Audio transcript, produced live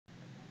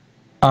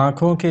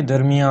आँखों के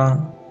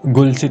दरमियाँ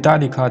गुलसिता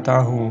दिखाता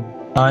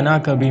हूँ, आना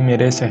कभी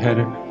मेरे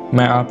शहर,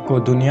 मैं आपको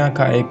दुनिया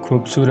का एक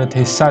खूबसूरत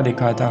हिस्सा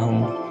दिखाता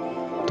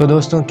हूँ। तो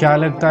दोस्तों, क्या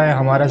लगता है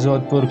हमारा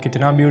जोधपुर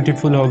कितना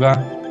ब्यूटीफुल होगा?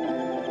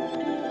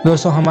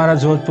 दोस्तों, हमारा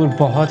जोधपुर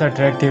बहुत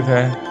अट्रैक्टिव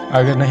है।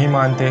 अगर नहीं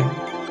मानते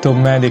तो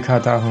मैं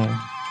दिखाता हूँ।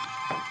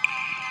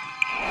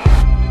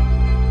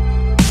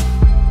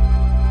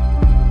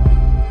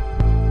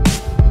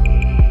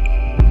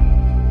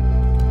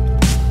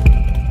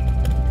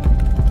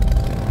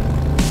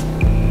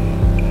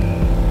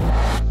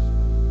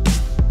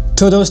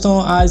 तो दोस्तों,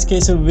 आज के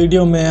इस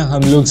वीडियो में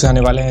हम लोग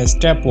जाने वाले हैं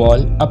स्टेप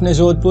वॉल। अपने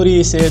जोधपुरी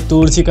इसे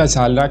तुर्जी का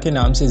झालरा के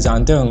नाम से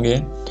जानते होंगे।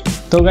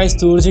 तो गाइस,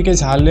 तुर्जी के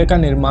झालरे का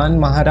निर्माण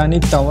महारानी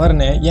तंवर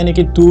ने यानी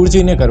कि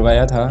तुर्जी ने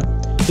करवाया था।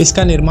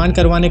 इसका निर्माण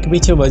करवाने के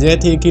पीछे वजह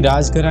थी कि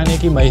राजघराने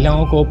की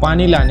महिलाओं को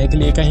पानी लाने के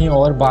लिए कहीं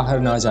और बाहर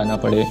ना जाना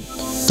पड़े।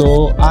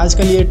 तो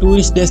आजकल ये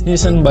टूरिस्ट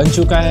डेस्टिनेशन बन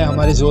चुका है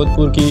हमारे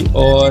जोधपुर की।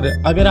 और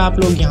अगर आप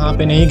लोग यहाँ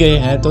पे नहीं गए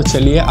हैं तो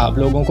चलिए आप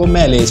लोगों को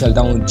मैं ले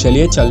चलता हूँ।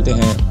 चलिए चलते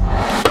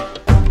हैं।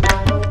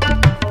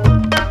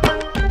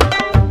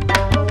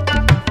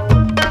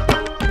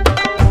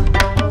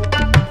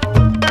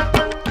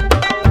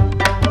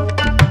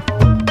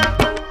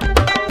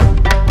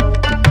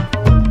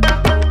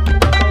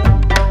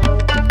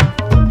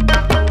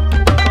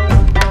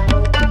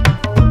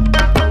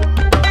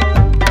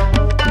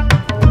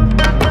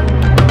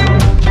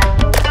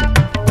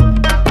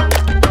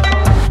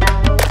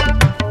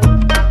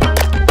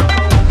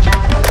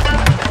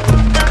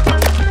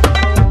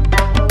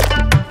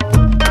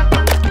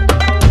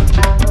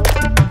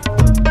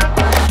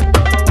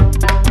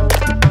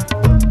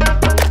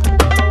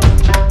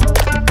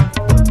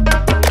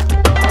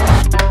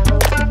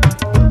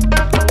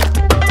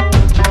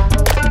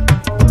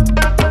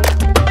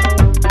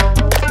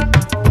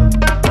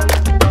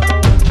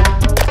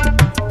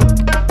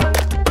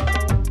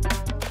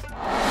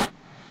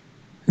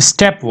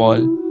 स्टेप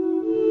वॉल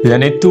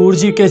यानी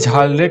तुर्जी के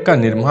झालरे का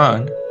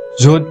निर्माण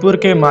जोधपुर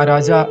के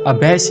महाराजा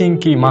अभय सिंह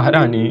की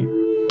महारानी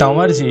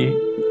तंवर जी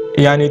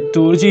यानी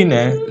तुर्जी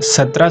ने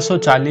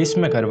 1740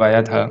 में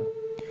करवाया था।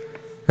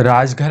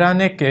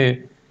 राजघराने के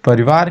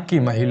परिवार की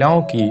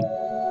महिलाओं की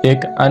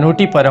एक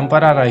अनूठी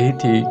परंपरा रही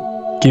थी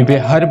कि वे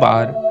हर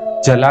बार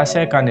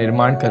जलाशय का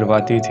निर्माण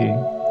करवाती थी।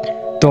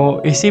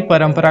 तो इसी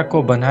परंपरा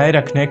को बनाए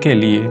रखने के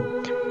लिए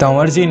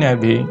तंवर जी ने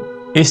भी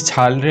इस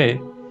झालरे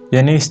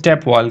यानी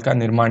स्टेप वॉल का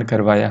निर्माण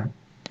करवाया।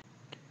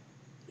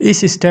 इस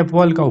स्टेप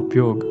वॉल का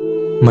उपयोग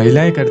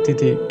महिलाएं करती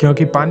थी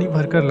क्योंकि पानी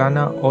भरकर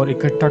लाना और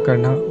इकट्ठा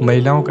करना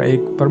महिलाओं का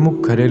एक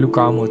प्रमुख घरेलू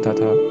काम होता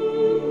था।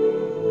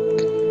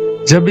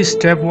 जब इस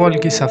स्टेप वॉल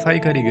की सफाई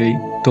करी गई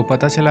तो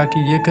पता चला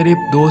कि ये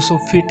करीब 200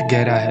 फीट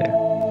गहरा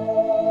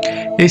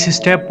है। इस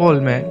स्टेप वॉल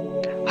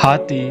में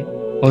हाथी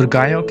और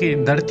गायों की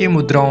नृत्य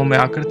मुद्राओं में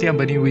आकृतियां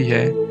बनी हुई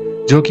है,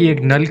 जो कि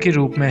एक नल के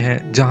रूप में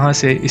है जहां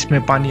से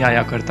इसमें पानी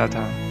आया करता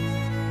था।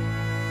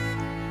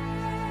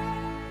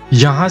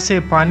 यहाँ से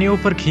पानी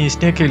ऊपर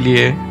खींचने के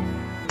लिए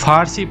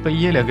फारसी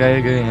पहिए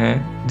लगाए गए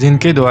हैं,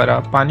 जिनके द्वारा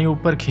पानी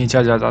ऊपर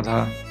खींचा जाता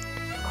था।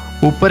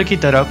 ऊपर की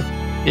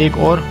तरफ एक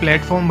और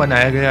प्लेटफॉर्म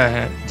बनाया गया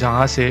है,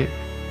 जहाँ से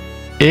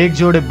एक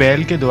जोड़े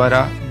बैल के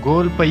द्वारा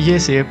गोल पहिए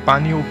से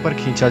पानी ऊपर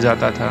खींचा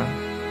जाता था।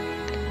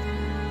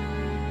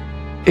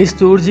 इस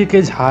तुर्जी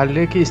के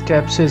झालरे की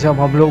स्टेप से जब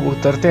हम लोग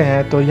उतरते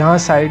हैं तो यहाँ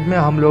साइड में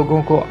हम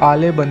लोगों को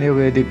आले बने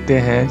हुए दिखते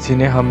हैं,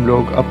 जिन्हें हम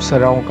लोग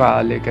अप्सराओं का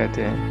आले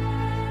कहते हैं।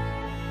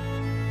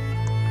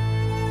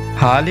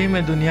 हाल ही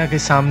में दुनिया के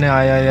सामने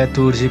आया यह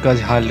तुर्जी का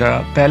झालरा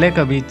पहले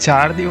कभी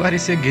 4 दीवारी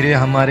से घिरे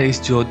हमारे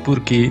इस जोधपुर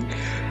की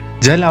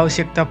जल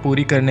आवश्यकता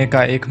पूरी करने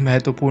का एक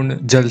महत्वपूर्ण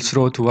जल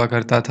स्रोत हुआ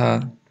करता था,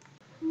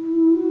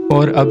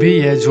 और अभी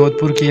यह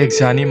जोधपुर की एक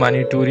जानी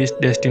मानी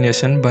टूरिस्ट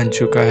डेस्टिनेशन बन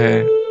चुका है।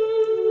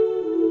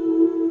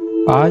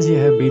 आज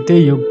यह बीते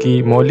युग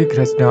की मौलिक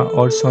रचना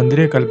और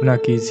सौंदर्य कल्पना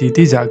की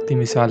जीती जागती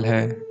मिसाल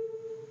है।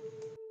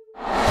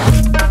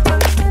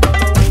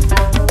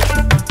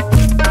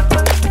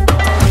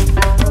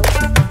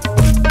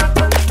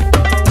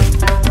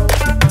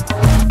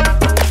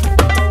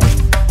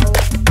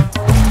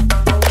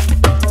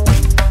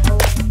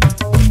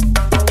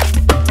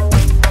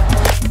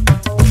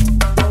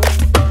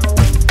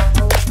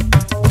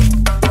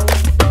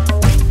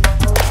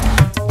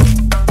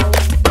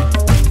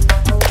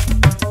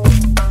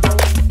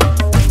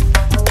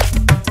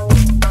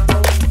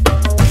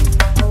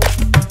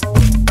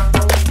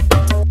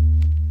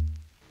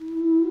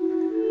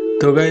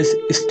 तो गाइस,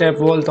 स्टेप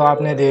वॉल तो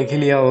आपने देख ही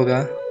लिया होगा,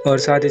 और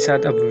साथ ही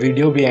साथ अब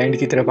वीडियो भी एंड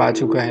की तरफ आ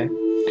चुका है।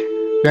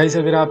 गाइस,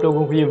 अगर आप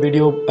लोगों को ये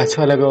वीडियो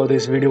अच्छा लगा हो तो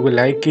इस वीडियो को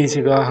लाइक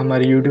कीजिएगा,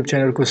 हमारे यूट्यूब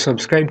चैनल को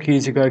सब्सक्राइब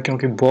कीजिएगा,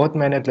 क्योंकि बहुत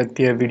मेहनत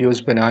लगती है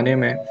वीडियोस बनाने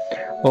में।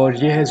 और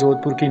ये है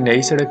जोधपुर की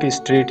नई सड़क की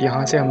स्ट्रीट,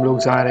 यहाँ से हम लोग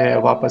जा रहे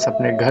हैं वापस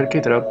अपने घर की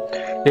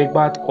तरफ। एक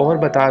बात और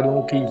बता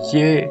दूँ कि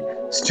ये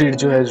स्ट्रीट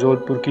जो है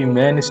जोधपुर की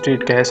मेन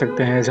स्ट्रीट कह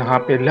सकते हैं, जहाँ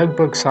पे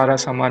लगभग सारा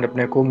सामान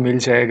अपने को मिल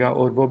जाएगा,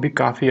 और वो भी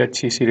काफ़ी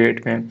अच्छी सी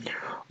रेट में।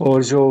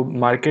 और जो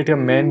मार्केट या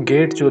मेन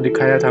गेट जो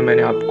दिखाया था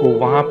मैंने आपको,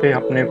 वहाँ पे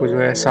अपने को जो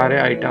है सारे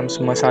आइटम्स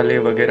मसाले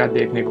वगैरह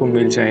देखने को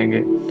मिल जाएंगे।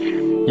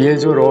 ये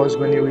जो रोज़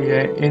बनी हुई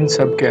है इन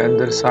सब के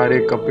अंदर सारे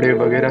कपड़े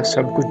वगैरह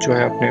सब कुछ जो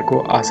है अपने को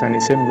आसानी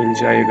से मिल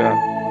जाएगा।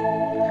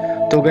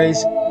 तो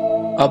गाइस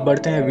अब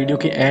बढ़ते हैं वीडियो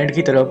की एंड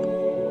की तरफ।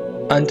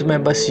 अंत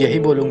में बस यही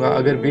बोलूँगा,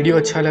 अगर वीडियो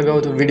अच्छा लगा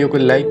हो तो वीडियो को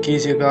लाइक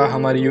कीजिएगा,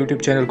 हमारे यूट्यूब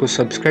चैनल को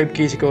सब्सक्राइब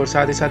कीजिएगा और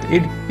साथ ही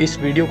साथ इस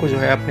वीडियो को जो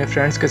है अपने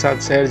फ्रेंड्स के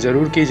साथ शेयर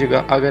ज़रूर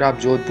कीजिएगा। अगर आप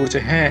जोधपुर से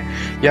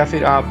हैं या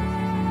फिर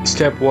आप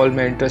स्टेप वॉल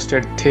में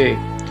इंटरेस्टेड थे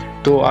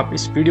तो आप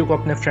इस वीडियो को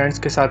अपने फ्रेंड्स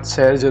के साथ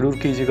शेयर ज़रूर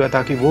कीजिएगा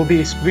ताकि वो भी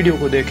इस वीडियो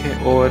को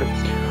देखें और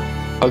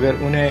अगर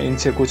उन्हें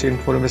इनसे कुछ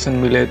इन्फॉर्मेशन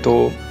मिले तो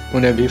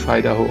उन्हें भी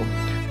फ़ायदा हो।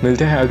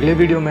 मिलते हैं अगले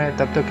वीडियो में,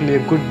 तब तक के लिए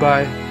गुड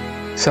बाय,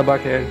 सबा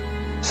खैर,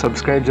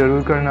 सब्सक्राइब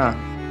ज़रूर करना।